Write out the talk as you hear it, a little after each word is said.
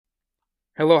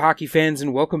Hello, hockey fans,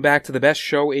 and welcome back to the best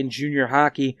show in junior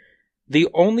hockey, the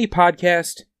only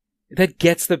podcast that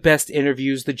gets the best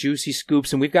interviews, the juicy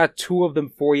scoops, and we've got two of them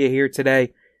for you here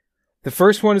today. The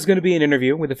first one is going to be an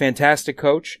interview with a fantastic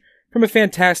coach from a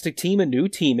fantastic team, a new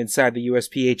team inside the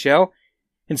USPHL,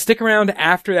 and stick around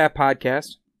after that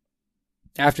podcast,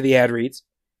 after the ad reads,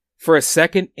 for a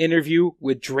second interview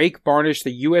with Drake Barnish,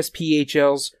 the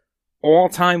USPHL's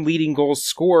all-time leading goal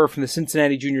scorer from the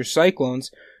Cincinnati Junior Cyclones.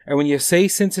 And when you say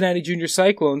Cincinnati Junior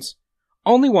Cyclones,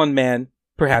 only one man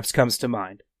perhaps comes to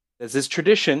mind. As is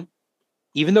tradition,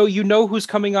 even though you know who's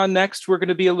coming on next, we're going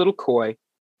to be a little coy,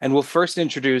 and we'll first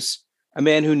introduce a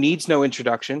man who needs no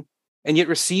introduction, and yet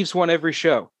receives one every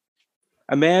show.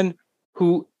 A man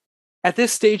who, at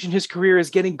this stage in his career,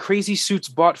 is getting crazy suits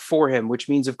bought for him, which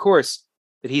means, of course,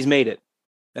 that he's made it.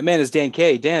 That man is Dan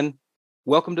Kay. Dan,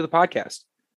 welcome to the podcast.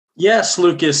 Yes,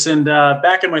 Lucas. And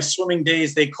back in my swimming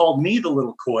days, they called me the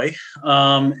little koi.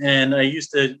 And I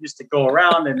used to go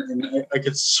around and I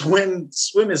could swim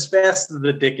as fast as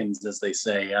the Dickens, as they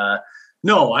say.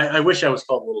 No, I wish I was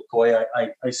called little koi.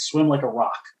 I swim like a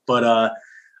rock. But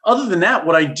other than that,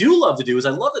 what I do love to do is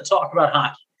I love to talk about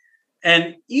hockey.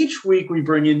 And each week we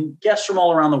bring in guests from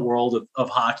all around the world of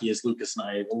hockey, as Lucas and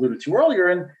I alluded to earlier.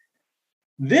 And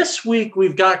this week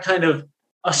we've got kind of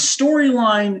a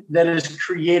storyline that has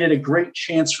created a great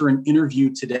chance for an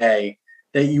interview today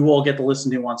that you all get to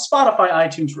listen to on Spotify,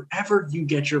 iTunes, wherever you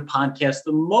get your podcast,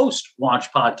 the most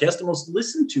watched podcast, the most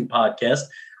listened to podcast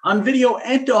on video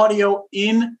and audio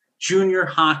in junior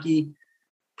hockey.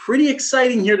 Pretty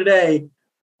exciting here today.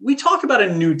 We talk about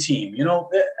a new team,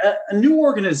 a new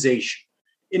organization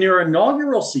in your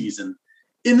inaugural season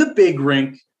in the big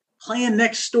rink, playing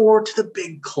next door to the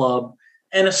big club.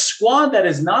 And a squad that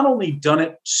has not only done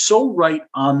it so right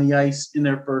on the ice in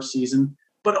their first season,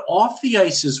 but off the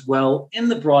ice as well, in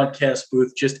the broadcast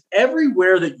booth, just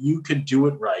everywhere that you could do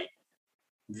it right.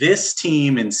 This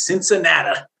team in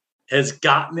Cincinnati has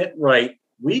gotten it right.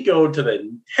 We go to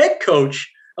the head coach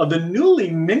of the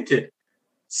newly minted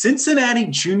Cincinnati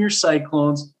Junior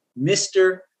Cyclones,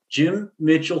 Mr. Jim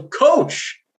Mitchell.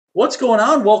 Coach, what's going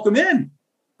on? Welcome in.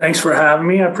 Thanks for having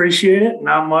me. I appreciate it.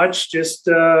 Not much,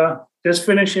 just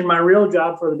finishing my real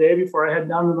job for the day before I head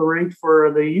down to the rink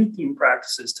for the youth team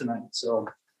practices tonight. So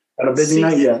got a busy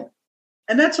night yet.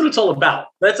 And that's what it's all about.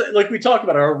 That's like we talk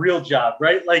about our real job,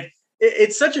 right? Like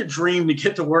it's such a dream to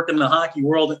get to work in the hockey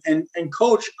world. And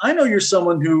Coach, I know you're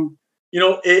someone who,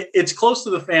 it's close to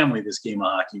the family, this game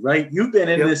of hockey, right? You've been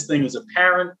in this thing as a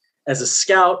parent, as a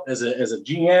scout, as a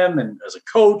GM, and as a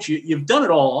coach. You've done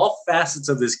it all facets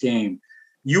of this game.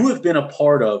 You have been a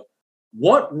part of.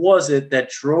 What was it that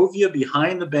drove you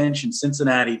behind the bench in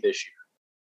Cincinnati this year?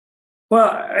 Well,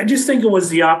 I just think it was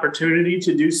the opportunity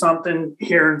to do something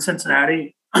here in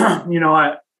Cincinnati. I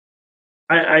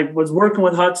was working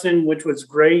with Hudson, which was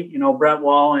great. Brett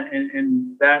Wall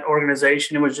and that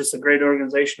organization. It was just a great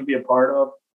organization to be a part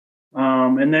of.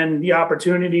 And then the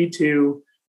opportunity to,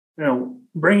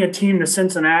 bring a team to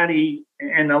Cincinnati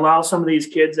and allow some of these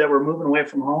kids that were moving away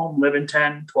from home, living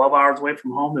 10, 12 hours away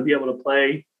from home, to be able to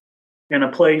play in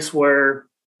a place where,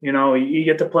 you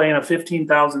get to play in a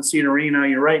 15,000 seat arena.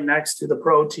 You're right next to the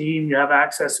pro team. You have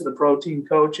access to the pro team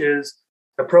coaches.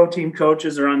 The pro team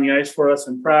coaches are on the ice for us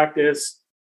in practice.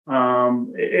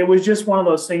 It was just one of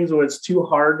those things where it's too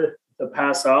hard to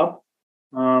pass up.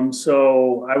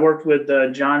 So I worked with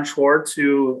John Schwartz,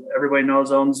 who everybody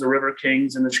knows owns the River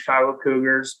Kings and the Chicago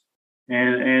Cougars,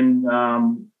 and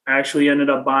actually ended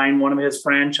up buying one of his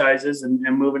franchises and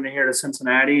moving here to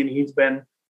Cincinnati. And he's been,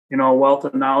 a wealth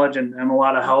of knowledge and a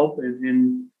lot of help.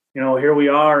 And here we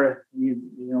are,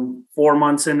 4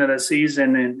 months into the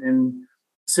season and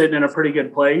sitting in a pretty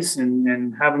good place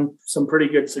and having some pretty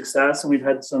good success. And we've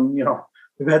had some,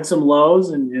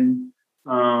 lows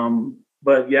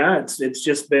but yeah,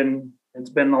 it's been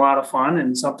a lot of fun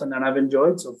and something that I've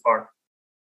enjoyed so far.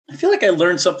 I feel like I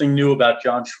learn something new about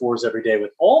John Schwartz every day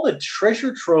with all the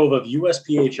treasure trove of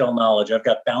USPHL knowledge I've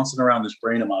got bouncing around this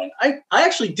brain of mine. I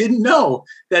actually didn't know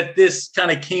that this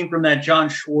kind of came from that John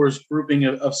Schwartz grouping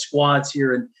of squads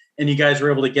here, and you guys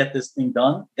were able to get this thing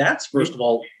done. That's, first of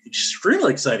all,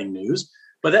 extremely exciting news,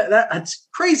 but that's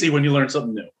crazy when you learn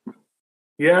something new.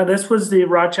 Yeah, this was the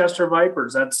Rochester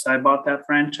Vipers. I bought that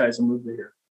franchise and moved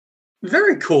here.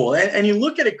 Very cool. And you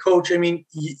look at it, Coach. I mean,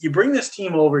 you bring this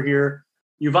team over here.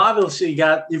 You've obviously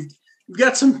got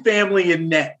some family in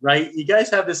net, right? You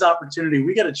guys have this opportunity.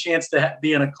 We got a chance to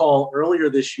be on a call earlier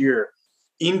this year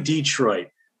in Detroit,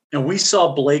 and we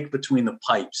saw Blake between the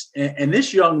pipes. And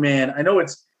this young man, I know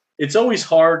it's always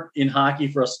hard in hockey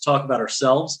for us to talk about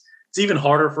ourselves. It's even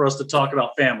harder for us to talk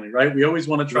about family, right? We always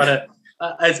want to try to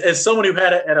as someone who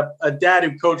had a dad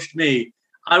who coached me,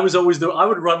 I was always I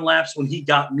would run laps when he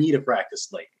got me to practice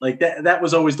late. Like that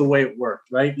was always the way it worked,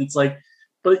 right? And it's like,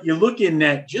 but you look in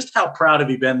at just how proud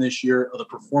have you been this year of the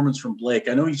performance from Blake?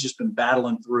 I know he's just been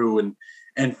battling through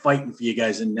and fighting for you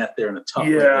guys in net there in a tough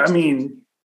way. Yeah, I mean,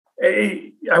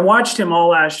 I watched him all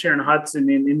last year in Hudson,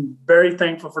 and very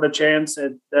thankful for the chance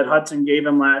that Hudson gave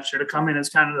him last year to come in as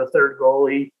kind of the third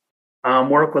goalie.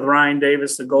 Work with Ryan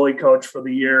Davis, the goalie coach for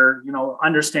the year,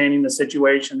 understanding the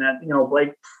situation that,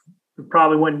 Blake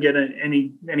probably wouldn't get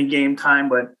any game time,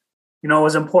 but, it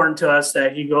was important to us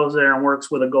that he goes there and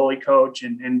works with a goalie coach,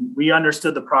 and we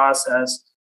understood the process.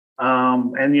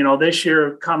 And, this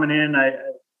year coming in,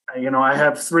 I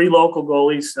have three local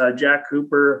goalies, Jack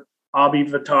Cooper, Abhi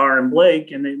Vitar, and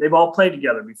Blake, and they've all played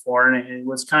together before. And it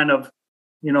was kind of,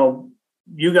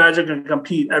 you guys are going to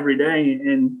compete every day.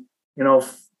 And,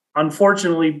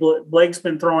 unfortunately, Blake's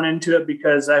been thrown into it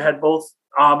because I had both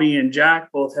Abhi and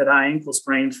Jack both had high ankle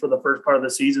sprains for the first part of the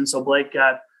season. So Blake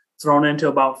got thrown into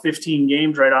about 15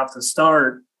 games right off the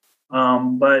start.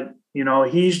 But,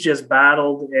 he's just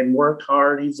battled and worked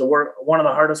hard. He's one of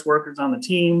the hardest workers on the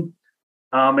team.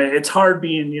 It's hard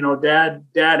being, dad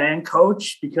and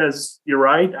coach, because you're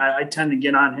right. I tend to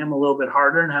get on him a little bit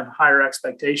harder and have higher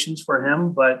expectations for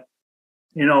him. But,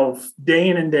 day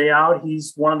in and day out,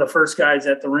 he's one of the first guys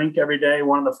at the rink every day,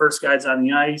 one of the first guys on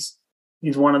the ice.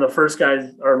 He's one of the first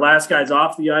guys or last guys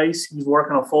off the ice. He's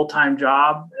working a full-time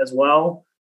job as well.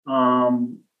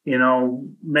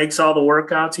 Makes all the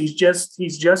workouts. He's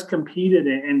just competed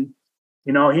and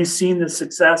he's seen the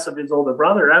success of his older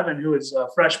brother, Evan, who is a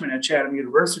freshman at Chatham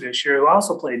University this year, who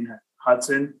also played in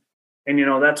Hudson.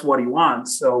 And, that's what he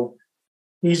wants. So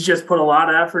he's just put a lot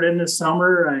of effort in this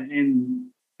summer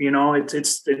and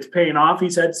it's paying off.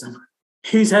 He's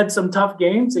had some tough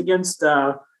games against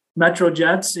Metro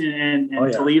Jets and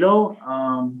Toledo,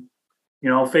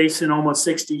 facing almost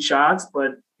 60 shots,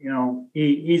 but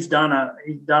he's done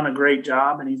a great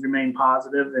job and he's remained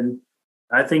positive. And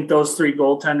I think those three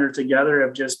goaltenders together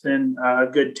have just been a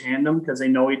good tandem because they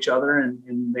know each other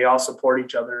and they all support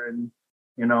each other. And,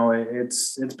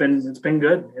 it's been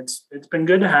good. It's been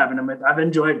good to have him. I've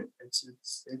enjoyed it.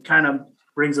 It kind of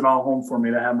brings it all home for me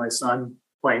to have my son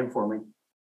playing for me.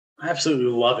 I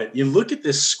absolutely love it. You look at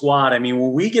this squad. I mean,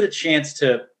 when we get a chance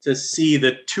to see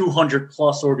the 200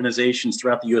 plus organizations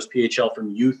throughout the USPHL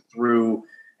from youth through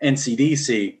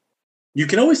NCDC, you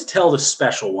can always tell the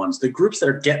special ones, the groups that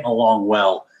are getting along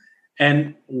well.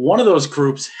 And one of those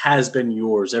groups has been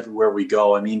yours everywhere we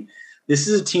go. I mean, this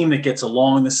is a team that gets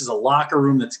along. This is a locker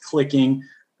room that's clicking.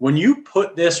 When you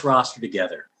put this roster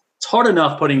together, it's hard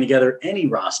enough putting together any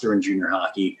roster in junior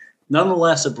hockey,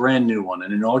 nonetheless a brand new one,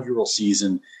 an inaugural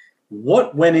season.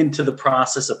 What went into the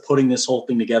process of putting this whole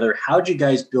thing together? How'd you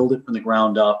guys build it from the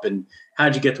ground up, and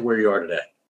how'd you get to where you are today?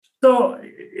 So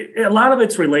a lot of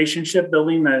it's relationship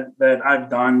building that I've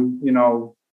done,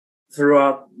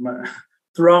 throughout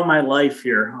my life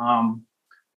here.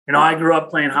 I grew up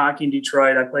playing hockey in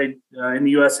Detroit. I played in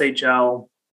the USPHL,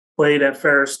 played at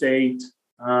Ferris State.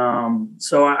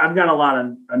 So I've got a lot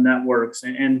of networks,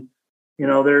 and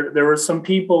there were some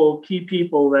key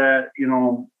people that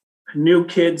knew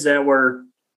kids that were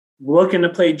looking to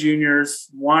play juniors,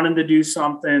 wanted to do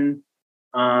something,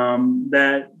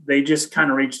 that they just kind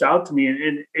of reached out to me,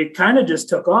 and it kind of just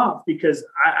took off because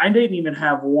I didn't even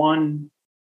have one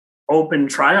open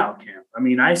tryout camp. I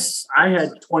mean, I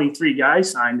had 23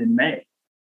 guys signed in May.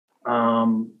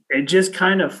 It just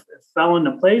kind of fell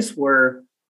into place where,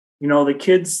 the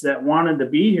kids that wanted to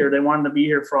be here, they wanted to be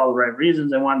here for all the right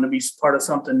reasons. They wanted to be part of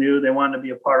something new. They wanted to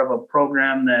be a part of a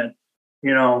program that,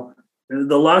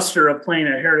 the luster of playing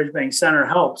at Heritage Bank Center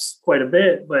helps quite a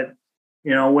bit. But,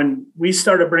 when we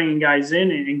started bringing guys in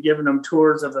and giving them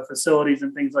tours of the facilities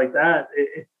and things like that,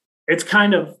 it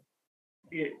kind of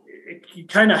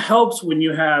helps when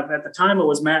you have, at the time it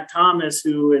was Matt Thomas,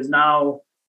 who is now,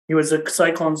 he was a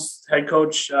Cyclones head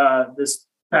coach this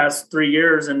past 3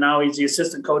 years, and now he's the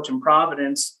assistant coach in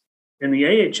Providence in the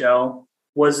AHL,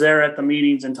 was there at the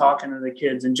meetings and talking to the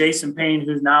kids. And Jason Payne,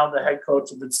 who's now the head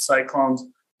coach of the Cyclones,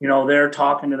 they're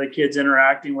talking to the kids,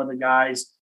 interacting with the guys.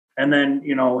 And then,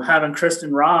 having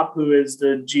Kristen Ropp, who is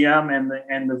the GM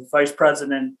and the vice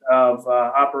president of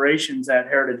operations at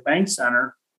Heritage Bank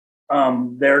Center,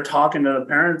 they're talking to the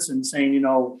parents and saying,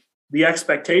 the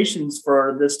expectations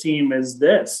for this team is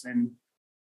this. And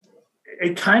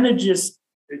it kind of just,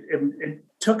 it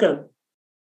took a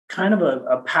kind of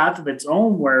a path of its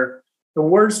own where the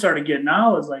word started getting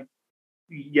out. Is like,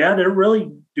 yeah, they're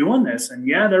really doing this. And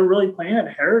yeah, they're really playing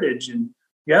at Heritage. And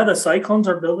yeah, the Cyclones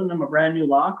are building them a brand new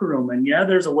locker room. And yeah,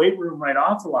 there's a weight room right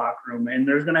off the locker room, and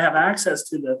there's going to have access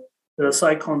to the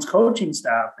Cyclones coaching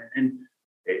staff. And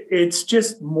it's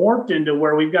just morphed into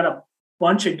where we've got a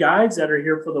bunch of guys that are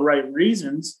here for the right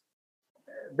reasons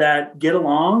that get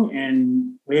along,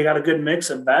 and we got a good mix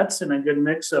of vets and a good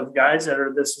mix of guys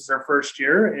this is their first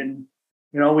year. And,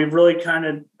 we've really kind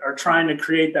of are trying to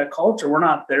create that culture. We're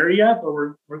not there yet, but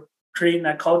we're creating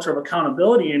that culture of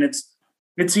accountability. And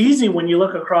it's easy when you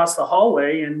look across the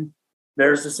hallway and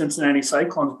there's the Cincinnati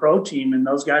Cyclones pro team, and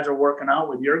those guys are working out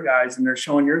with your guys and they're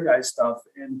showing your guys stuff.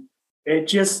 And it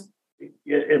just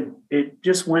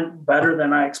went better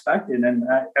than I expected. And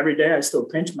every day I still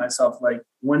pinch myself, like,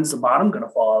 when's the bottom going to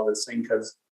fall out of this thing?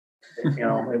 Because,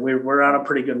 we're on a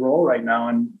pretty good roll right now,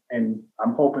 and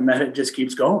I'm hoping that it just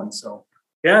keeps going. So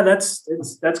yeah, that's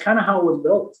kind of how it was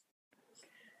built.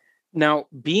 Now,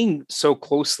 being so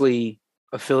closely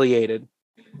affiliated,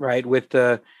 right, with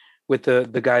the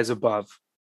guys above,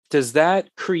 does that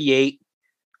create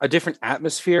a different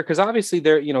atmosphere? Because obviously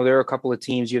there are a couple of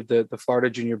teams. You have the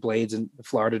Florida Junior Blades and the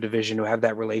Florida Division who have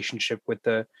that relationship with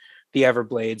the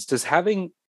Everblades. Does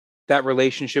having that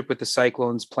relationship with the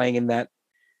Cyclones, playing in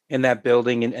that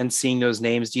building and seeing those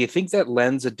names, do you think that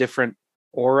lends a different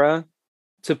aura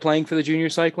to playing for the Junior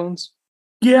Cyclones?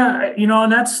 Yeah,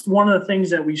 and that's one of the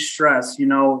things that we stress.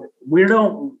 You're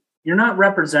not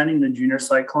representing the Junior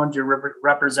Cyclones, you're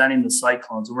representing the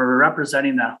Cyclones. We're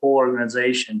representing that whole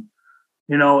organization.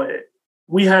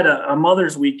 We had a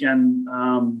Mother's Weekend,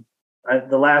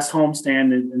 the last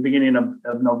homestand in the beginning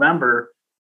of November,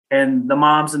 and the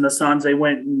moms and the sons, they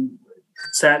went and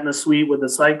sat in the suite with the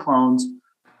Cyclones.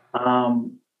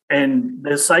 And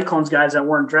the Cyclones guys that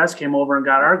weren't dressed came over and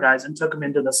got our guys and took them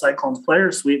into the Cyclones player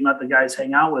suite and let the guys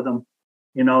hang out with them.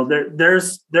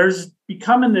 There's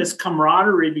becoming this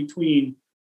camaraderie between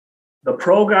the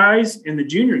pro guys and the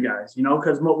junior guys,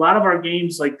 because a lot of our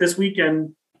games, like this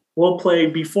weekend, we'll play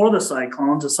before the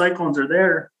Cyclones. The Cyclones are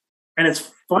there. And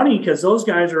it's funny because those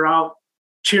guys are out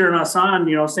cheering us on,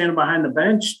 standing behind the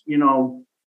bench,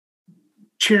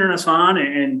 cheering us on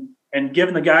and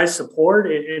giving the guys support.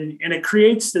 And it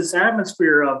creates this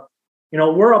atmosphere of,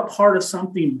 we're a part of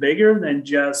something bigger than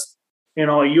just, a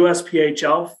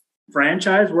USPHL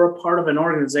franchise. We're a part of an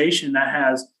organization that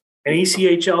has an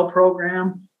ECHL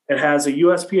program, it has a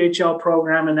USPHL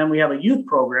program, and then we have a youth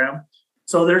program.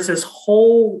 So there's this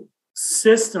whole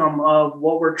system of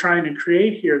what we're trying to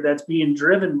create here that's being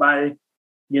driven by,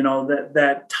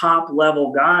 that top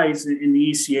level guys in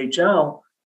the ECHL,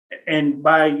 and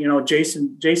by,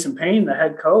 Jason Payne, the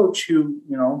head coach, who,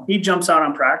 he jumps out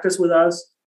on practice with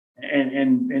us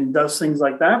and does things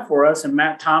like that for us. And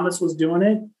Matt Thomas was doing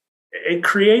it. It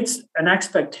creates an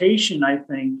expectation, I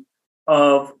think,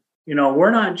 of,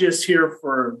 we're not just here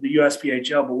for the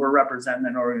USPHL, but we're representing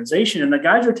an organization. And the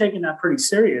guys are taking that pretty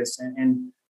serious.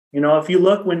 And if you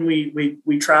look, when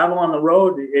we travel on the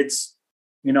road, it's,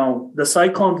 the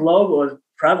Cyclones logo is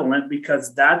prevalent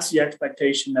because that's the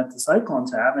expectation that the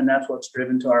Cyclones have. And that's what's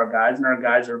driven to our guys. And our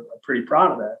guys are pretty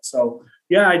proud of that. So,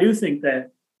 yeah, I do think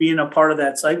that being a part of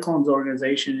that Cyclones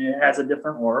organization, it has a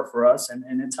different aura for us, and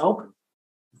it's helping.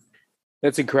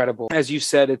 That's incredible. As you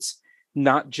said, it's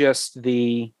not just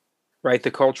the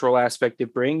cultural aspect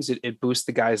it brings. It boosts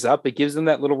the guys up. It gives them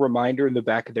that little reminder in the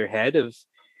back of their head of,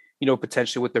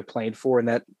 potentially what they're playing for.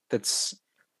 And it's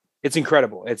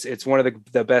incredible. It's one of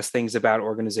the best things about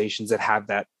organizations that have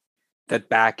that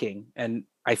backing. And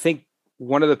I think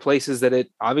one of the places that it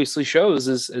obviously shows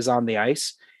is on the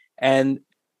ice. And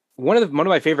one of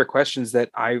my favorite questions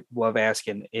that I love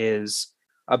asking is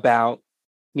about,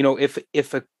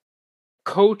 if a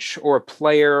coach or a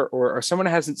player or someone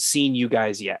hasn't seen you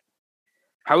guys yet,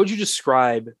 how would you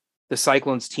describe the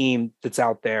Cyclones team that's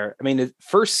out there? I mean, the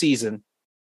first season,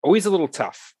 always a little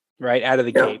tough, right, out of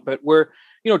the gate, but we're,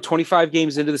 25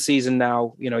 games into the season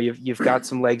now, you've got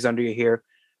some legs under you here.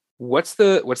 What's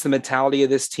the mentality of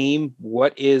this team?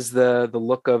 What is the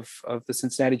look of the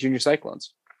Cincinnati Junior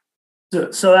Cyclones?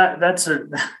 So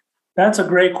that's a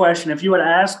great question. If you would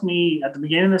ask me at the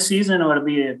beginning of the season, it would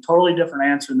be a totally different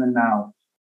answer than now.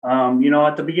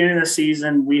 At the beginning of the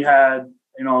season, we had,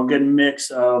 a good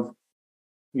mix of,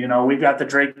 we've got the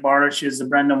Drake Barnishes, the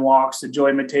Brendan Walks, the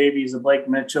Joy Matavies, the Blake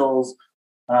Mitchells,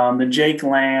 the Jake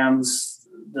Lambs,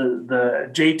 the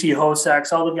JT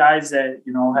Hosaks, all the guys that,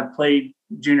 have played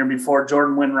junior before,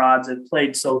 Jordan Winrods have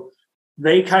played. So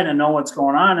they kind of know what's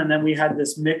going on. And then we had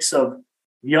this mix of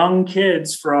young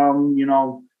kids from,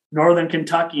 Northern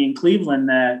Kentucky and Cleveland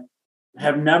that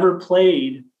have never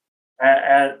played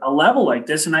at a level like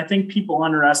this. And I think people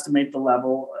underestimate the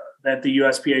level that the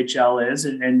USPHL is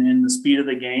and the speed of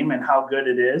the game and how good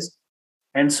it is.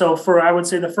 And so I would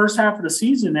say the first half of the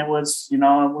season, it was,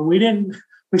 when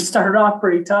we started off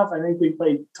pretty tough. I think we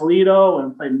played Toledo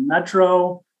and played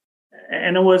Metro,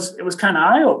 and it was kind of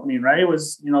eye opening, right? It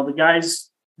was, the guys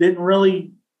didn't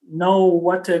really know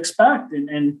what to expect.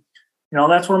 And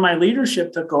that's where my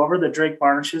leadership took over, the Drake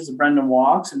Barnishes, the Brendan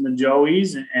Walks, and the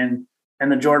Joeys and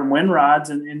the Jordan Winrods.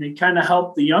 And they kind of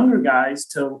helped the younger guys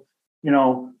to,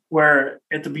 where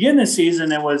at the beginning of the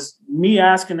season, it was me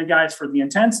asking the guys for the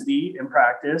intensity in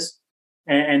practice.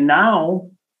 And now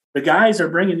the guys are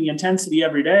bringing the intensity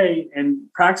every day,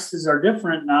 and practices are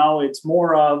different. Now it's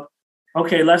more of,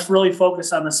 okay, let's really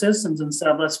focus on the systems instead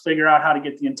of let's figure out how to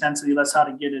get the intensity. Let's how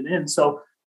to get it in. So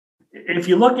if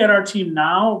you look at our team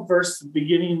now versus the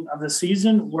beginning of the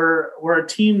season, we're a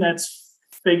team that's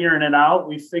figuring it out.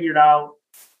 We figured out,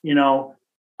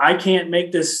 I can't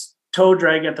make this toe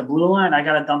drag at the blue line. I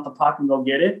got to dump the puck and go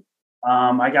get it.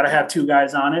 I got to have two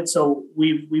guys on it. So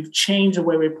we've changed the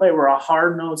way we play. We're a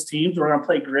hard-nosed team. We're going to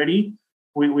play gritty.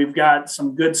 We've got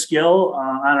some good skill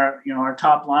on our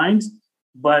top lines,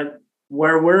 but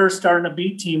where we're starting to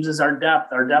beat teams is our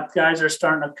depth. Our depth guys are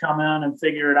starting to come in and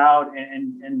figure it out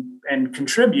and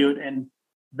contribute. And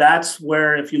that's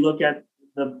where, if you look at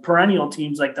the perennial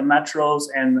teams like the Metros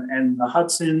and the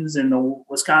Hudsons and the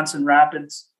Wisconsin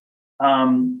Rapids,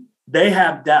 they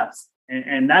have depth,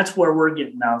 and that's where we're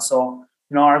getting now. So,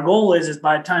 our goal is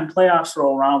by the time playoffs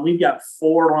roll around, we've got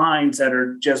 4 lines that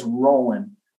are just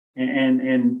rolling,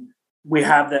 and we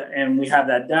have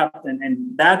that depth,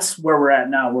 and that's where we're at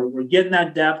now. We're getting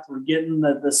that depth. We're getting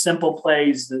the simple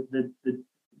plays, the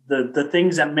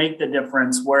things that make the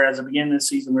difference. Whereas at the beginning of the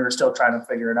season, we were still trying to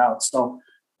figure it out. So,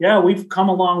 yeah, we've come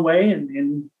a long way,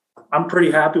 and I'm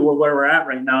pretty happy with where we're at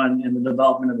right now in the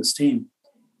development of this team.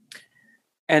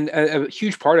 And a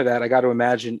huge part of that, I got to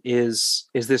imagine, is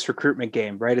this recruitment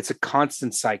game, right? It's a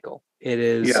constant cycle. It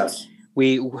is. Yes.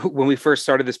 When we first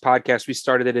started this podcast, we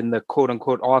started it in the quote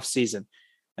unquote off season,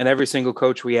 and every single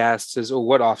coach we asked says, "Oh,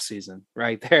 what off season?"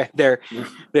 Right? There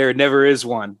never is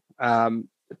one.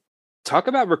 Talk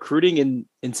about recruiting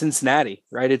in Cincinnati,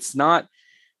 right? It's not.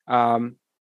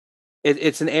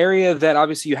 It's an area that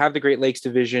obviously you have the Great Lakes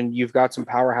Division. You've got some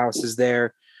powerhouses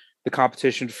there. The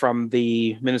competition from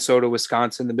the Minnesota,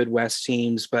 Wisconsin, the Midwest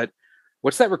teams, but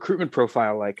what's that recruitment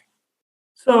profile like?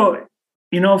 So,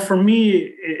 for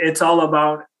me, it's all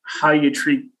about how you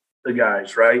treat the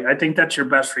guys, right? I think that's your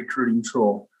best recruiting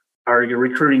tool, or your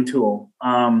recruiting tool.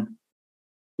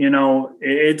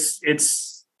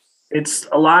 It's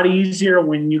a lot easier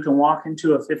when you can walk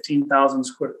into a 15,000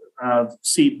 square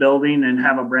seat building and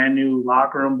have a brand new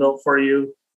locker room built for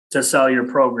you to sell your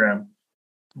program.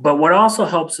 But what also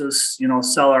helps us,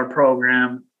 sell our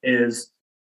program is,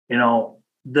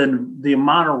 the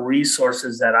amount of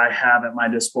resources that I have at my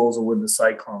disposal with the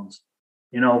Cyclones.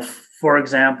 For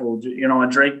example, a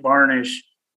Drake Barnish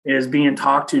is being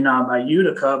talked to now by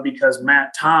Utica because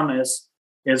Matt Thomas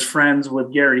is friends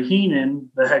with Gary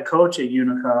Heenan, the head coach at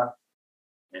Utica.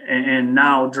 And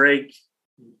now Drake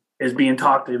is being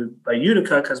talked to by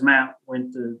Utica because Matt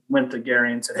went to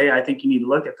Gary and said, "Hey, I think you need to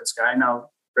look at this guy." Now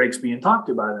Drake's being talked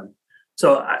to by them.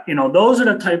 So, those are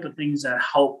the type of things that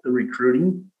help the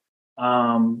recruiting.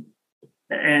 And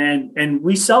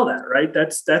we sell that, right?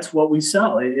 That's what we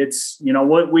sell. It's,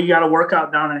 what we got to work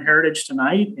out down in Heritage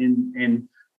tonight. And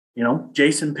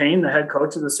Jason Payne, the head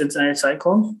coach of the Cincinnati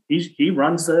Cyclones, he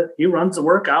runs the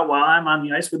workout while I'm on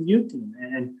the ice with the youth team.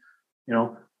 And,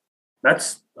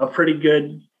 that's a pretty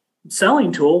good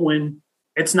selling tool when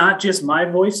it's not just my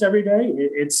voice every day.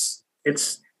 It's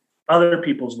other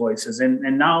people's voices.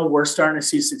 And now we're starting to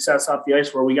see success off the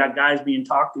ice where we got guys being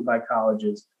talked to by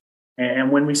colleges.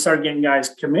 And when we start getting guys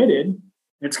committed,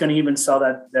 it's going to even sell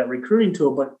that recruiting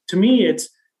tool. But to me, it's,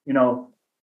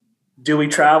 do we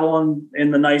travel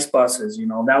in the nice buses?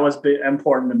 That was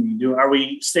important to me. Are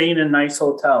we staying in nice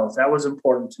hotels? That was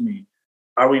important to me.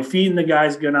 Are we feeding the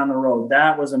guys good on the road?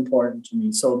 That was important to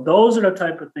me. So those are the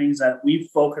type of things that we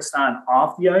focused on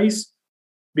off the ice,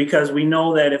 because we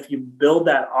know that if you build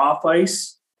that off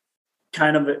ice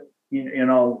kind of,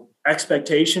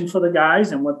 expectation for the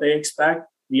guys and what they expect,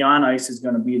 the on ice is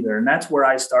going to be there. And that's where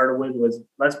I started with, was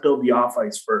let's build the off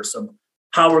ice first of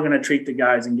how we're going to treat the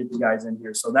guys and get the guys in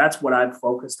here. So that's what I've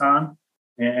focused on.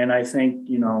 And I think,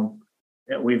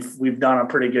 we've done a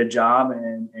pretty good job,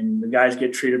 and the guys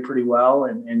get treated pretty well.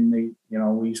 And they,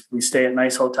 we stay at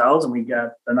nice hotels, and we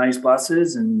got the nice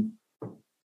buses, and,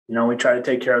 we try to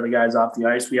take care of the guys off the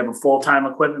ice. We have a full-time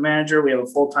equipment manager. We have a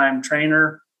full-time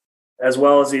trainer, as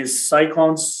well as these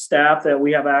Cyclones staff that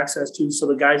we have access to. So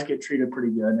the guys get treated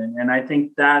pretty good. And I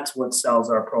think that's what sells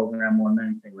our program more than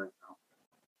anything right now.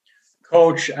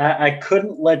 Coach, I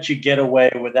couldn't let you get away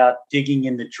without digging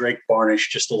into Drake Barnish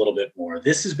just a little bit more.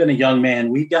 This has been a young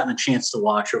man we've gotten a chance to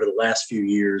watch over the last few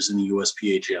years in the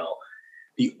USPHL,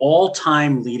 the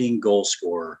all-time leading goal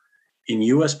scorer in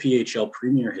USPHL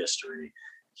Premier history.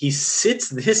 He sits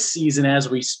this season as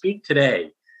we speak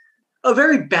today, a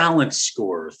very balanced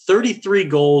scorer, 33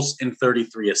 goals and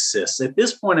 33 assists. At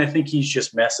this point, I think he's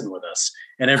just messing with us.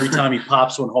 And every time he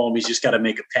pops one home, he's just got to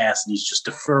make a pass, and he's just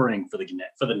deferring for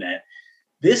the net.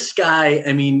 This guy,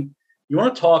 I mean, you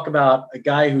want to talk about a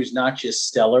guy who's not just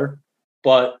stellar,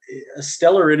 but a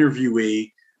stellar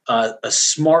interviewee, a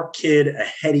smart kid, a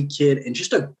heady kid, and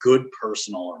just a good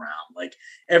person all around. Like,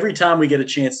 every time we get a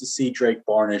chance to see Drake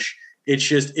Barnish,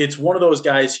 it's one of those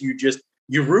guys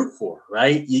you root for,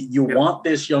 right? You want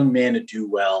this young man to do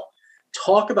well.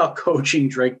 Talk about coaching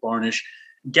Drake Barnish.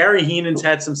 Gary Heenan's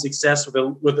had some success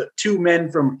with two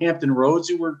men from Hampton Roads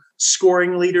who were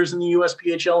scoring leaders in the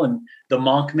USPHL, and the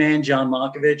Monk man, John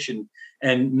Monkovich,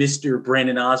 and Mr.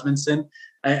 Brandon Osmondson.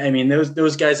 I mean,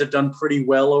 those guys have done pretty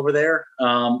well over there.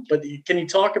 But can you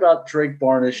talk about Drake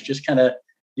Barnish, just kind of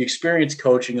the experience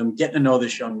coaching him, getting to know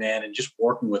this young man, and just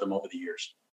working with him over the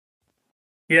years?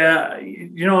 Yeah,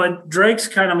 Drake's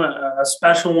kind of a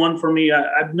special one for me.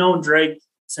 I've known Drake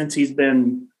since he's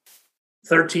been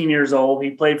 13 years old.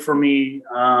 He played for me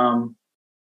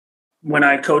when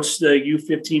I coached the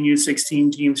U15,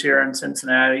 U16 teams here in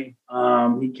Cincinnati.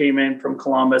 He came in from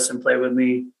Columbus and played with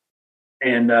me.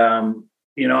 And,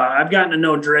 I've gotten to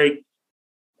know Drake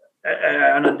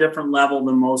on a different level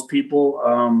than most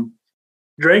people.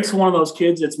 Drake's one of those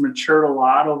kids that's matured a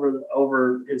lot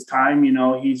over his time.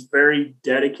 He's very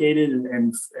dedicated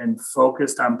and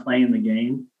focused on playing the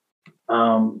game.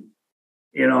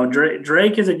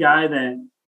 Drake is a guy that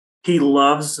he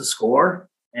loves to score,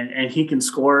 and he can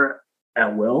score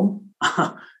at will.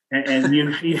 and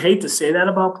you hate to say that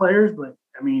about players, but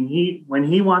I mean, when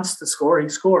he wants to score, he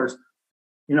scores.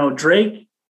 Drake,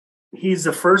 he's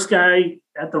the first guy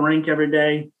at the rink every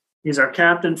day. He's our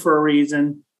captain for a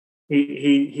reason.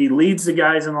 He leads the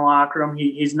guys in the locker room.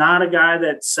 He's not a guy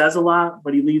that says a lot,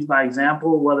 but he leads by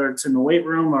example, whether it's in the weight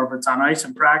room or if it's on ice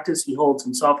in practice. He holds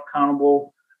himself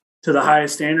accountable to the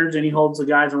highest standards, and he holds the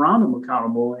guys around him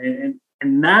accountable.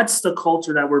 And that's the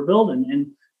culture that we're building.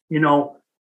 And,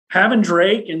 having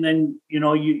Drake, and then,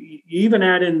 you even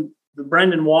add in the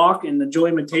Brendan Walk and the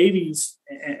Joey McTavies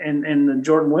and the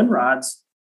Jordan Winrods,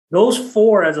 those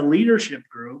four as a leadership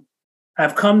group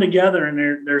have come together,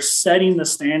 and they're setting the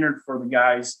standard for the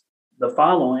guys to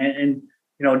follow. And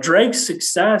Drake's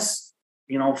success,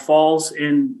 falls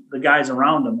in the guys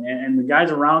around him, and the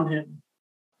guys around him,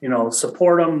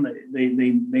 support him.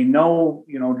 They know,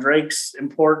 Drake's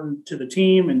important to the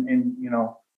team,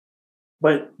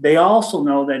 but they also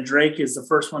know that Drake is the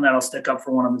first one that'll stick up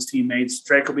for one of his teammates.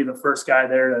 Drake will be the first guy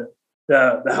there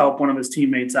to help one of his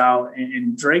teammates out.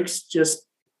 And Drake's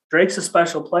a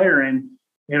special player. And,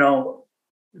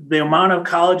 the amount of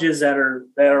colleges that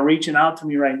are reaching out to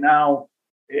me right now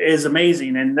is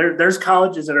amazing. And there's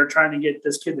colleges that are trying to get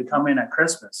this kid to come in at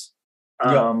Christmas.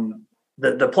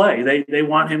 The play, they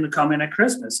want him to come in at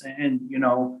Christmas. And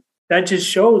that just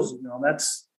shows,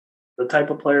 that's the type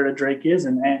of player that Drake is.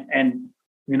 And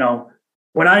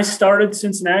when I started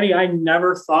Cincinnati, I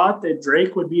never thought that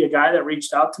Drake would be a guy that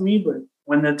reached out to me. But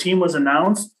when the team was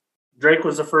announced, Drake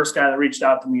was the first guy that reached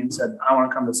out to me and said, I want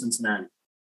to come to Cincinnati.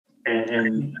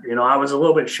 And I was a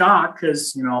little bit shocked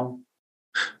because,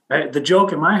 the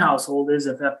joke in my household is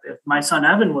if my son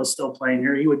Evan was still playing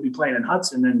here, he would be playing in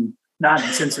Hudson and not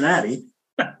in Cincinnati.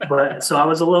 But so I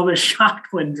was a little bit shocked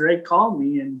when Drake called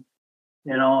me, and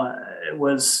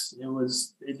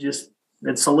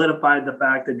it solidified the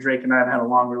fact that Drake and I have had a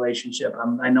long relationship.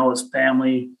 I know his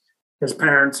family, his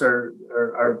parents are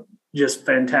just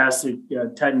fantastic,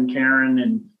 Ted and Karen,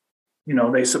 and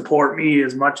they support me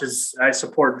as much as I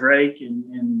support Drake,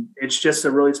 and it's just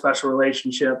a really special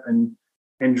relationship. And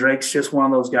Drake's just one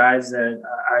of those guys that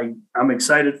I'm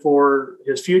excited for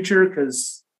his future,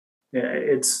 because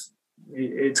it's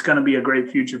going to be a great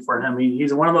future for him.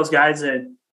 He's one of those guys that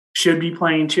should be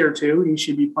playing Tier 2. He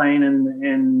should be playing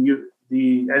in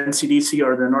the NCDC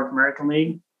or the North American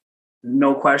League,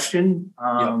 no question.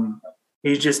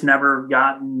 He's just never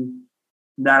gotten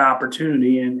that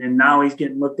opportunity, and now he's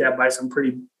getting looked at by some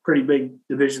pretty big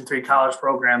Division III college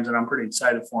programs, and I'm pretty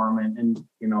excited for him. And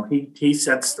he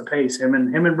sets the pace. Him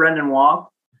and Brendan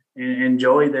Walk and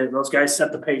Joey, those guys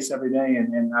set the pace every day,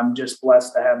 and I'm just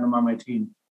blessed to have them on my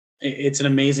team. It's an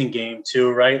amazing game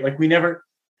too, right? Like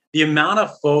the amount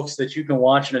of folks that you can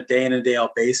watch on a day in and day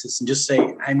out basis and just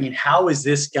say, I mean, how is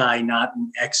this guy not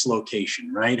in X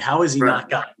location, right? How has he not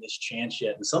gotten this chance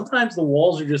yet? And sometimes the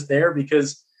walls are just there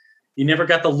because you never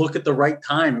got to look at the right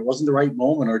time. It wasn't the right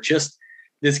moment, or just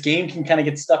this game can kind of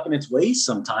get stuck in its ways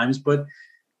sometimes. But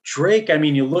Drake, I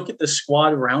mean, you look at the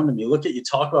squad around him, you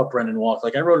talk about Brendan Walk.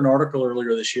 Like I wrote an article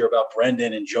earlier this year about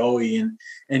Brendan and Joey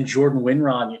and Jordan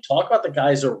Winrod. And you talk about the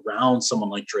guys around someone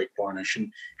like Drake Barnish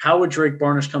and how would Drake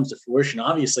Barnish comes to fruition.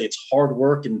 Obviously, it's hard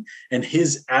work and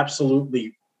his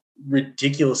absolutely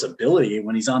ridiculous ability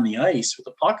when he's on the ice with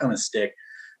the puck on his stick.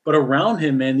 But around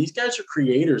him, man, these guys are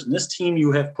creators. And this team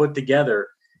you have put together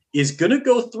is going to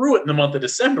go through it in the month of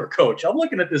December, Coach. I'm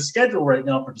looking at this schedule right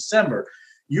now for December.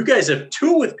 You guys have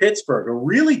 2 with Pittsburgh, a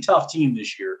really tough team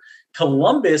this year.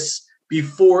 Columbus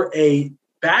before a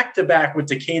back-to-back with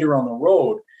Decatur on the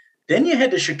road. Then you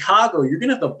head to Chicago. You're going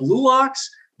to have the Blue Locks,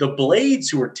 the Blades,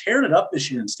 who are tearing it up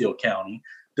this year in Steele County,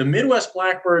 the Midwest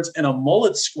Blackbirds, and a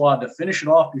Mullet squad to finish it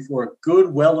off before a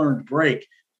good, well-earned break.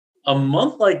 A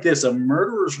month like this, a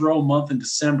murderer's row month in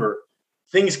December,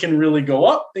 things can really go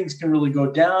up, things can really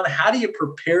go down. How do you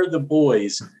prepare the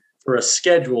boys for a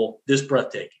schedule this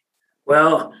breathtaking?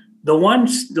 Well, the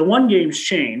one game's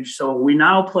changed, so we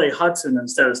now play Hudson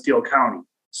instead of Steele County.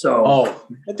 So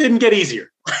it didn't get easier.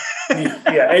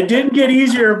 Yeah, it didn't get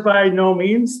easier by no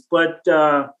means, but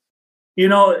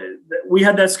we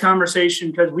had this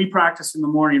conversation because we practice in the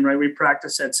morning, right? We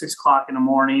practice at 6:00 in the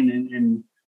morning, and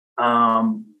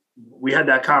we had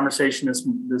that conversation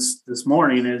this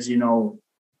morning.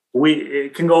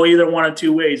 It can go either one of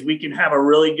two ways. We can have a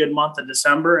really good month of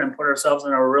December and put ourselves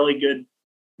in a really good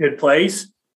place,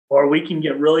 or we can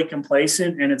get really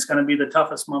complacent and it's going to be the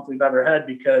toughest month we've ever had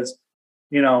because,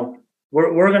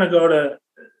 we're going to go to,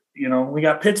 we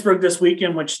got Pittsburgh this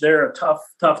weekend, which they're a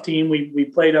tough team. We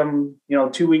played them,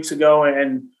 2 weeks ago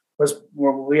and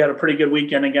we had a pretty good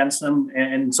weekend against them.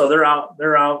 And so they're out,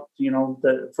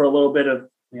 for a little bit of,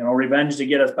 revenge to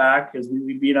get us back because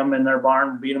we beat them in their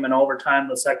barn, beat them in overtime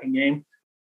the second game.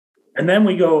 And then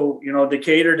we go,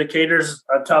 Decatur. Decatur's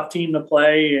a tough team to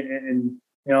play and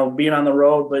being on the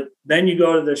road. But then you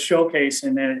go to the showcase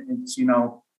and then it's,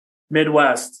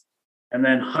 Midwest and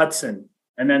then Hudson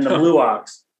and then the Blue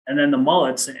Ox and then the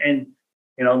Mullets. And,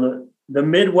 the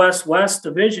Midwest West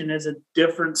division is a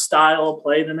different style of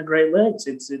play than the Great Lakes.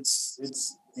 It's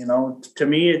to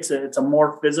me, it's a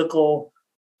more physical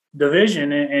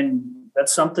division. And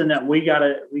that's something that we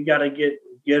gotta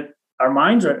get our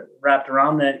minds wrapped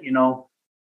around that,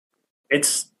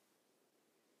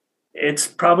 it's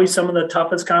probably some of the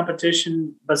toughest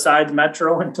competition besides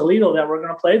Metro and Toledo that we're going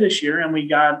to play this year. And we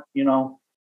got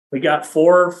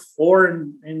four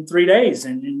in 3 days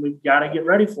and we've got to get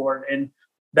ready for it. And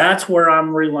that's where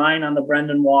I'm relying on the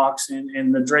Brendan Walks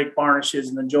and the Drake Barnishes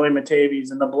and the Joey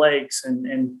Matavies and the Blakes and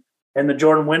the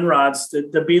Jordan Winrods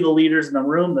to be the leaders in the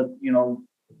room,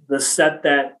 the set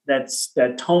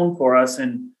that tone for us.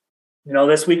 And,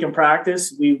 this week in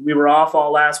practice, we were off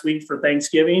all last week for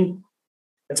Thanksgiving.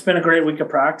 It's been a great week of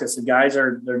practice. The guys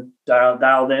they're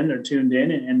dialed in, they're tuned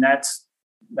in, and that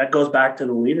goes back to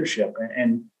the leadership.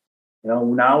 And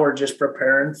now we're just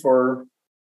preparing for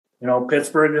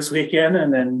Pittsburgh this weekend,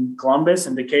 and then Columbus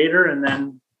and Decatur, and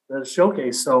then the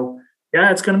showcase. So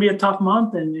yeah, it's going to be a tough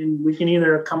month, and we can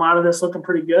either come out of this looking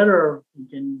pretty good, or we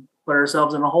can put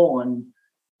ourselves in a hole. And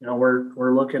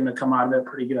we're looking to come out of it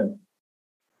pretty good.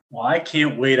 Well, I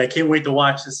can't wait. I can't wait to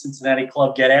watch the Cincinnati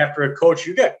club get after it, Coach.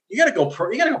 You got to go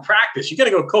practice. You got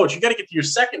to go coach. You got to get to your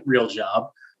second real job.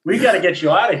 We got to get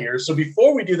you out of here. So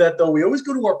before we do that, though, we always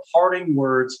go to our parting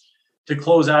words to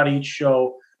close out each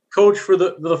show. Coach, for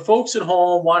the folks at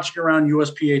home watching around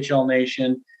USPHL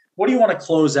Nation, what do you want to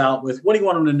close out with? What do you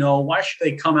want them to know? Why should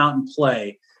they come out and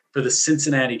play for the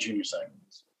Cincinnati Junior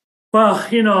Cyclones? Well,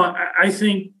 I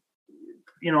think,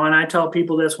 and I tell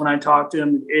people this when I talk to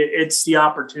them, it's the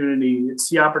opportunity. It's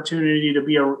the opportunity to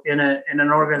be in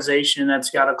an organization that's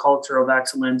got a culture of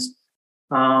excellence.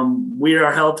 We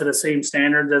are held to the same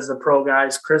standards as the pro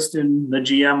guys. Kristen, the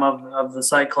GM of the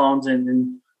Cyclones,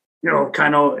 and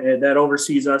kind of that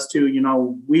oversees us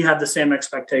too. We have the same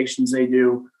expectations they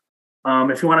do.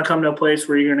 If you want to come to a place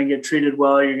where you're going to get treated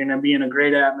well, you're going to be in a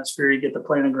great atmosphere, you get to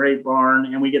play in a great barn,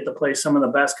 and we get to play some of the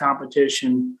best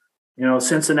competition.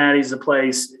 Cincinnati's the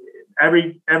place.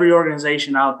 Every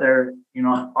organization out there,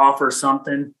 offers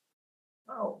something.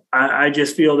 I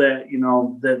just feel that,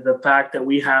 the fact that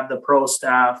we have the pro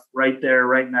staff right there,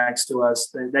 right next to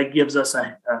us, that gives us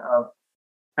a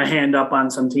hand up on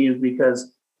some teams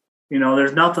because,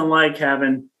 there's nothing like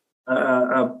having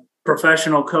a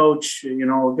professional coach,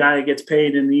 a guy that gets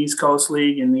paid in the East Coast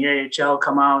League and the AHL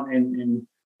come out and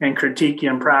and critique you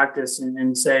in practice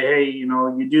and say, hey,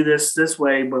 you do this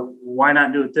way, but why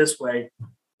not do it this way?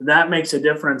 That makes a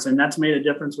difference. And that's made a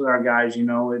difference with our guys.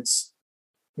 It's,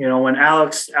 when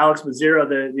Alex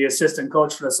Mazzira, the assistant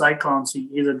coach for the Cyclones,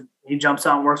 he jumps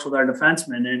out and works with our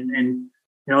defensemen and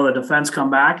the defense come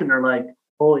back and they're like,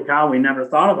 holy cow, we never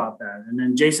thought about that. And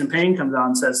then Jason Payne comes out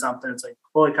and says something. It's like,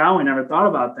 holy cow, we never thought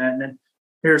about that. And then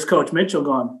here's Coach Mitchell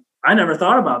going, I never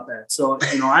thought about that. So,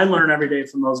 I learn every day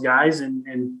from those guys.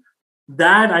 And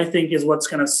that, I think, is what's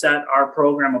going to set our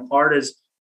program apart is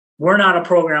we're not a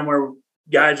program where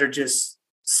guys are just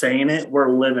saying it.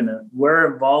 We're living it.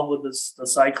 We're involved with the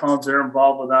Cyclones. They're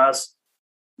involved with us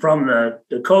from the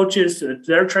coaches to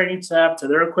their training staff to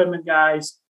their equipment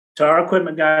guys, to our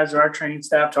equipment guys, to our training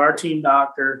staff, to our team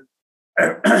doctor.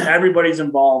 Everybody's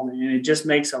involved, and it just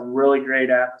makes a really great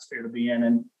atmosphere to be in.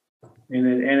 And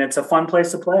it's a fun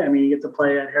place to play. I mean, you get to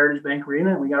play at Heritage Bank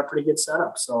Arena, and we got a pretty good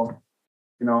setup. So,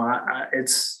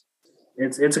 it's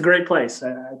a great place.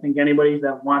 I think anybody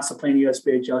that wants to play in the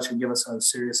USPHL should give us a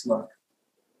serious look.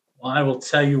 Well, I will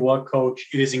tell you what, Coach,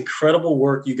 it is incredible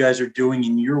work you guys are doing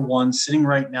in year one, sitting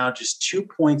right now just 2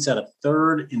 points out of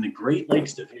third in the Great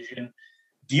Lakes Division,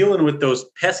 dealing with those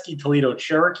pesky Toledo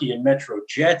Cherokee and Metro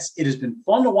Jets. It has been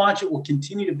fun to watch. It will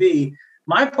continue to be.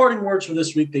 My parting words for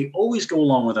this week, they always go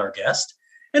along with our guest.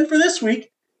 And for this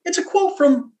week, it's a quote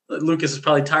from Lucas is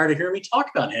probably tired of hearing me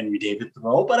talk about Henry David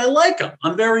Thoreau, but I like him.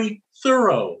 I'm very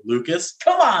thorough, Lucas.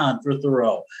 Come on for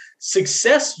Thoreau.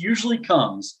 Success usually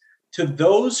comes to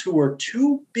those who are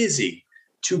too busy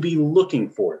to be looking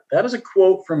for it. That is a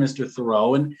quote from Mr.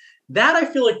 Thoreau. And that, I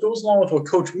feel like, goes along with what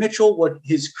Coach Mitchell, what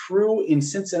his crew in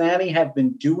Cincinnati have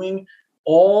been doing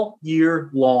all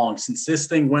year long since this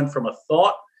thing went from a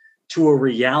thought to a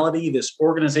reality. This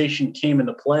organization came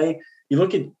into play. You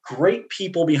look at great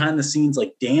people behind the scenes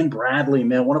like Dan Bradley,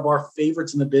 man, one of our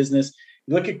favorites in the business.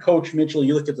 You look at Coach Mitchell,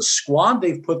 you look at the squad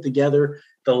they've put together,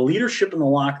 the leadership in the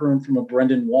locker room from a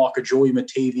Brendan Walk, a Joey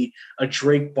Matavy, a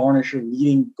Drake Barnisher,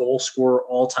 leading goal scorer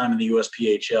all time in the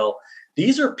USPHL.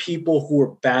 These are people who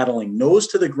are battling nose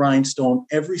to the grindstone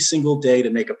every single day to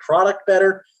make a product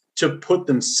better, to put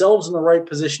themselves in the right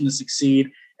position to succeed.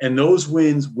 And those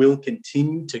wins will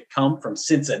continue to come from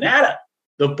Cincinnati.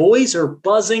 The boys are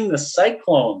buzzing, the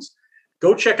Cyclones.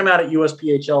 Go check them out at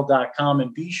USPHL.com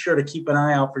and be sure to keep an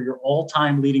eye out for your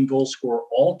all-time leading goal scorer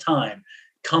all time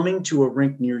coming to a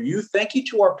rink near you. Thank you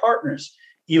to our partners,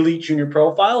 Elite Junior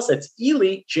Profiles. That's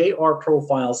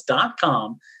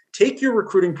EliteJRProfiles.com. Take your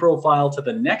recruiting profile to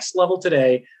the next level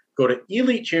today. Go to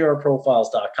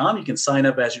EliteJRProfiles.com. You can sign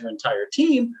up as your entire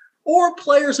team, or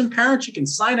players and parents, you can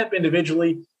sign up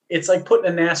individually. It's like putting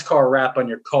a NASCAR wrap on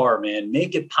your car, man.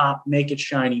 Make it pop, make it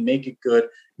shiny, make it good.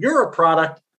 You're a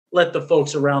product. Let the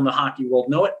folks around the hockey world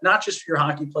know it, not just for your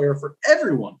hockey player, for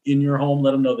everyone in your home.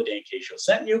 Let them know the Dan K Show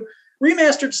sent you.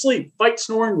 Remastered Sleep. Fight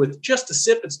snoring with just a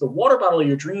sip. It's the water bottle of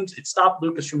your dreams. It stopped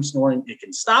Lucas from snoring. It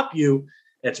can stop you.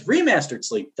 That's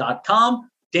remasteredsleep.com.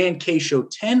 Dan K Show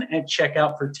 10 at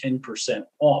checkout for 10%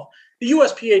 off. The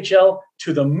USPHL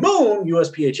to the moon,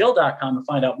 USPHL.com to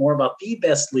find out more about the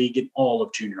best league in all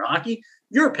of junior hockey,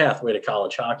 your pathway to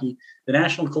college hockey, the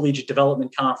National Collegiate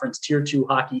Development Conference, Tier 2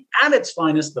 hockey at its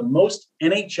finest, the most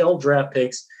NHL draft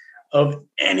picks of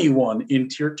anyone in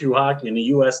Tier 2 hockey in the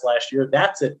U.S. last year.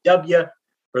 That's a W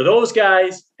for those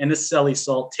guys and the Selly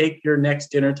Salt. Take your next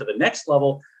dinner to the next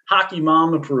level. Hockey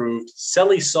Mom approved.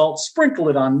 Selly Salt, sprinkle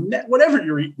it on whatever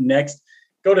you're eating next.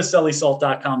 Go to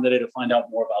SellySalt.com today to find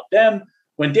out more about them.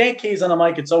 When Dan K's on the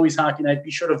mic, it's always hockey night. Be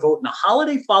sure to vote in the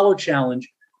Holiday Follow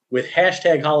Challenge with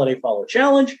hashtag Holiday Follow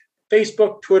Challenge,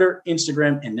 Facebook, Twitter,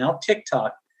 Instagram, and now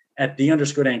TikTok at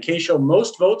 @the_Dan K Show.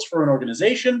 Most votes for an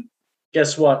organization.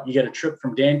 Guess what? You get a trip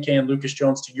from Dan K and Lucas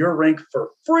Jones to your rink for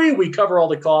free. We cover all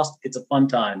the cost. It's a fun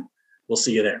time. We'll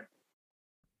see you there.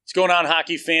 What's going on,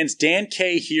 hockey fans? Dan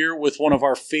K here with one of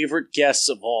our favorite guests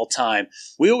of all time.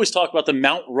 We always talk about the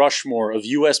Mount Rushmore of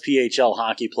USPHL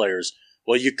hockey players.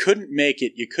 Well, you couldn't make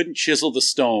it, you couldn't chisel the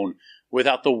stone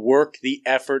without the work, the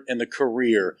effort, and the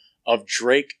career of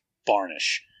Drake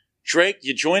Barnish. Drake,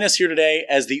 you join us here today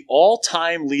as the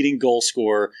all-time leading goal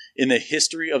scorer in the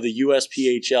history of the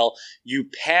USPHL. You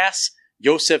pass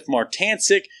Josef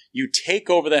Martancic, you take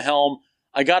over the helm.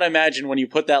 I got to imagine when you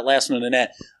put that last one in the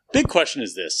net. Big question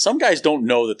is this. Some guys don't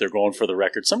know that they're going for the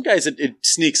record. Some guys, it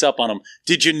sneaks up on them.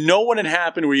 Did you know when it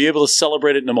happened? Were you able to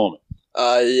celebrate it in a moment?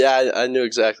 Yeah, I knew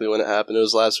exactly when it happened. It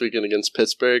was last weekend against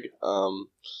Pittsburgh.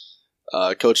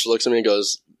 Coach looks at me and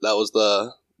goes, that was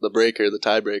the breaker, the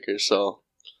tiebreaker. So,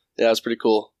 yeah, it's pretty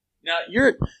cool. Now,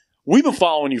 We've been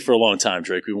following you for a long time,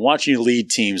 Drake. We've been watching you lead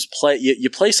teams. You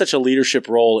play such a leadership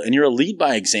role, and you're a lead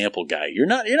by example guy. You're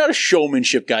not a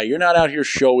showmanship guy. You're not out here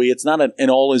showy. It's not an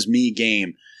all is me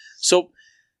game. So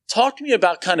talk to me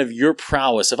about kind of your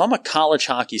prowess. If I'm a college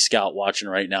hockey scout watching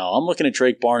right now, I'm looking at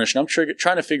Drake Barnish, and I'm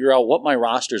trying to figure out what my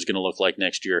roster is going to look like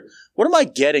next year. What am I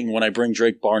getting when I bring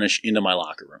Drake Barnish into my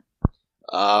locker room?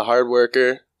 Hard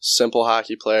worker, simple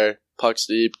hockey player, pucks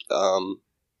deep,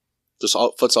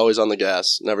 foot's always on the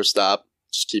gas, never stop,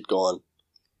 just keep going.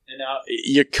 And now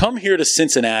you come here to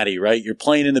Cincinnati, right? You're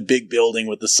playing in the big building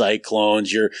with the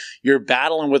Cyclones. You're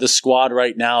battling with a squad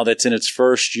right now that's in its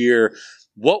first year.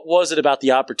 What was it about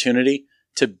the opportunity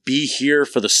to be here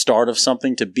for the start of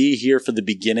something, to be here for the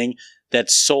beginning,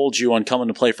 that sold you on coming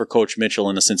to play for Coach Mitchell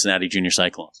in the Cincinnati Junior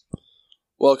Cyclones?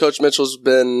 Well, Coach Mitchell's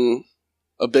been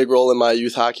a big role in my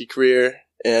youth hockey career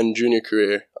and junior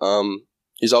career.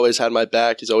 He's always had my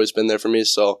back. He's always been there for me.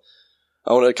 So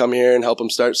I wanted to come here and help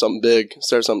him start something big,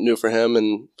 start something new for him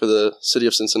and for the city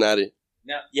of Cincinnati.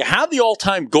 Now, you have the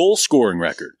all-time goal-scoring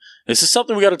record. This is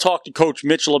something we got to talk to Coach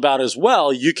Mitchell about as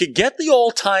well. You could get the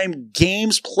all-time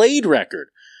games played record,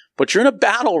 but you're in a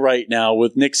battle right now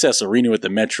with Nick Cesarini with the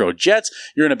Metro Jets.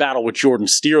 You're in a battle with Jordan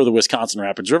Steer of the Wisconsin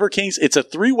Rapids River Kings. It's a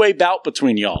three-way bout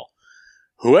between y'all.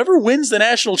 Whoever wins the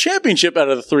national championship out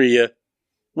of the three of you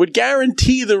would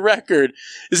guarantee the record.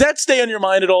 Does that stay on your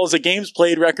mind at all? Is a games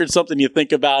played record something you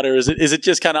think about, or is it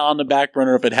just kind of on the back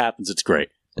burner? If it happens, it's great.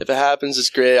 If it happens, it's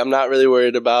great. I'm not really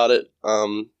worried about it.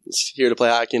 It's here to play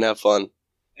hockey and have fun.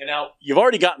 And now, you've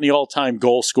already gotten the all-time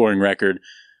goal-scoring record.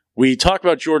 We talked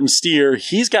about Jordan Steer.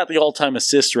 He's got the all-time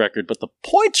assist record, but the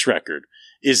points record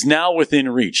is now within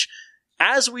reach.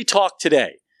 As we talk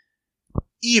today,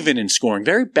 even in scoring,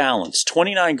 very balanced,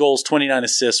 29 goals, 29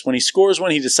 assists. When he scores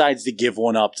one, he decides to give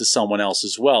one up to someone else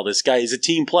as well. This guy is a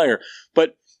team player.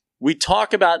 But we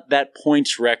talk about that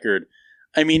points record.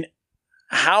 I mean,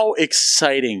 how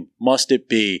exciting must it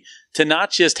be to not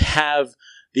just have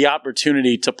the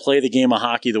opportunity to play the game of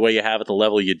hockey the way you have at the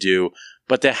level you do,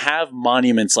 but to have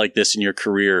monuments like this in your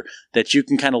career that you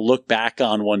can kind of look back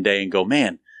on one day and go,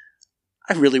 man,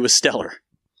 I really was stellar.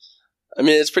 I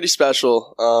mean, it's pretty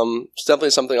special. It's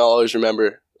definitely something I'll always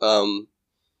remember.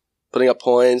 Putting up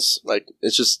points, like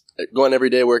it's just going every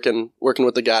day, working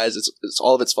with the guys. It's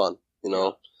all of it's fun, you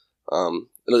know.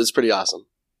 It's pretty awesome.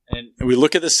 And we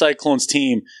look at the Cyclones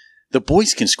team. The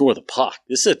boys can score the puck.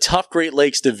 This is a tough Great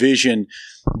Lakes division.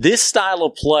 This style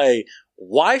of play.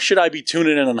 Why should I be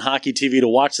tuning in on hockey TV to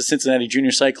watch the Cincinnati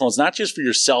Junior Cyclones, not just for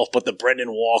yourself, but the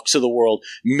Brendan Walks of the world,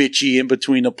 Mitchie in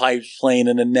between the pipes playing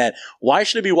in the net? Why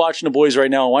should I be watching the boys right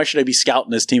now, and why should I be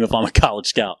scouting this team if I'm a college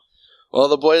scout? Well,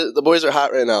 the boys are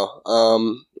hot right now.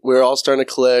 We're all starting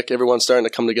to click. Everyone's starting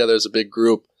to come together as a big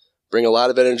group, bring a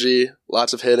lot of energy,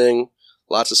 lots of hitting,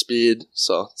 lots of speed,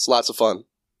 so it's lots of fun.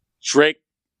 Drake,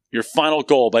 your final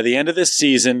goal by the end of this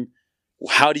season,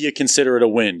 how do you consider it a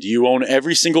win? Do you own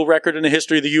every single record in the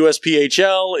history of the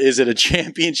USPHL? Is it a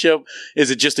championship? Is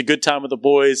it just a good time with the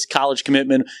boys, college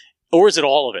commitment, or is it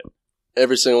all of it?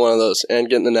 Every single one of those, and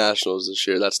getting the Nationals this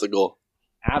year. That's the goal.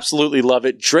 Absolutely love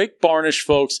it. Drake Barnish,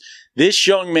 folks, this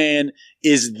young man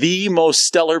is the most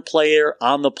stellar player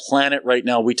on the planet right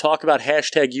now. We talk about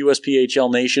hashtag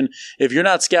USPHL Nation. If you're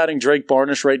not scouting Drake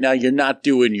Barnish right now, you're not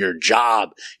doing your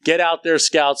job. Get out there,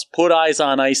 scouts. Put eyes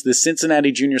on ice. The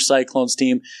Cincinnati Junior Cyclones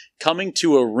team coming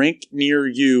to a rink near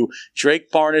you.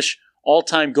 Drake Barnish,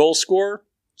 all-time goal scorer,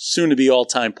 soon to be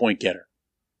all-time point getter.